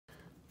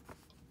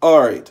All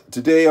right,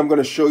 today I'm going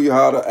to show you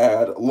how to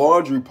add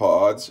laundry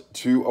pods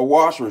to a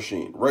washing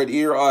machine. Right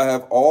here I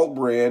have all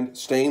brand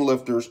Stain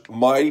Lifters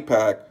Mighty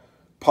Pack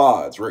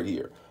pods right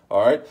here.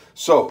 All right,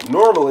 so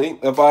normally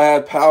if I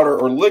had powder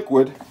or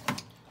liquid,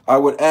 I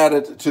would add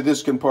it to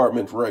this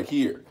compartment right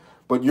here.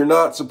 But you're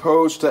not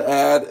supposed to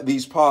add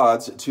these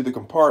pods to the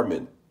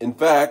compartment. In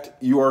fact,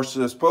 you are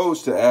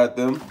supposed to add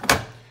them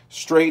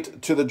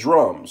straight to the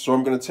drum. So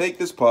I'm going to take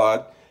this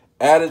pod,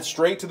 add it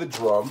straight to the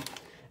drum,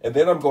 and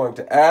then I'm going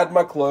to add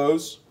my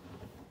clothes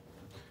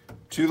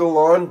to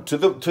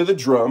the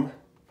drum,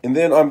 and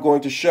then I'm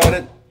going to shut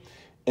it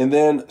and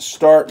then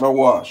start my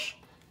wash.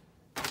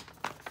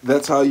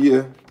 That's how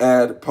you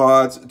add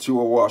pods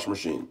to a wash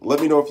machine. Let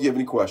me know if you have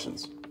any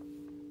questions.